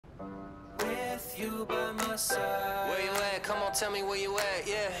With you by my side. Where you at? Come on, tell me where you at,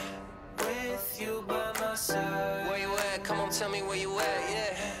 yeah. With you by my side. Where you at? Come on, tell me where you at,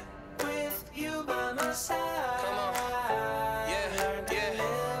 yeah. With you by my side. Come on, yeah, yeah.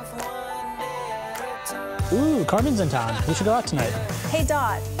 Live one day at a time. Ooh, Carmen's in town. We should go out tonight. Hey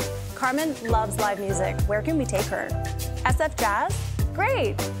Dot, Carmen loves live music. Where can we take her? SF Jazz?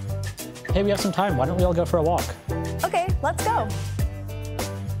 Great. Hey, we have some time. Why don't we all go for a walk? Okay, let's go.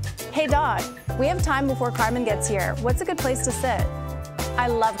 Hey Dot, we have time before Carmen gets here. What's a good place to sit? I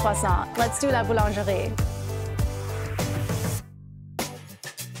love croissant. Let's do La Boulangerie.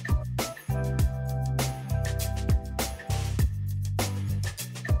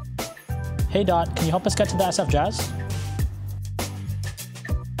 Hey Dot, can you help us get to the SF Jazz?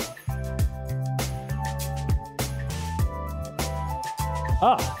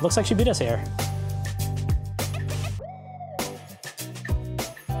 Ah, looks like she beat us here.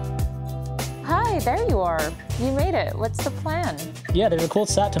 Hi, there you are. You made it. What's the plan? Yeah, there's a cool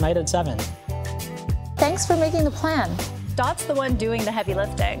set tonight at 7. Thanks for making the plan. Dot's the one doing the heavy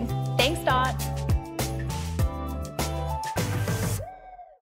lifting. Thanks, Dot.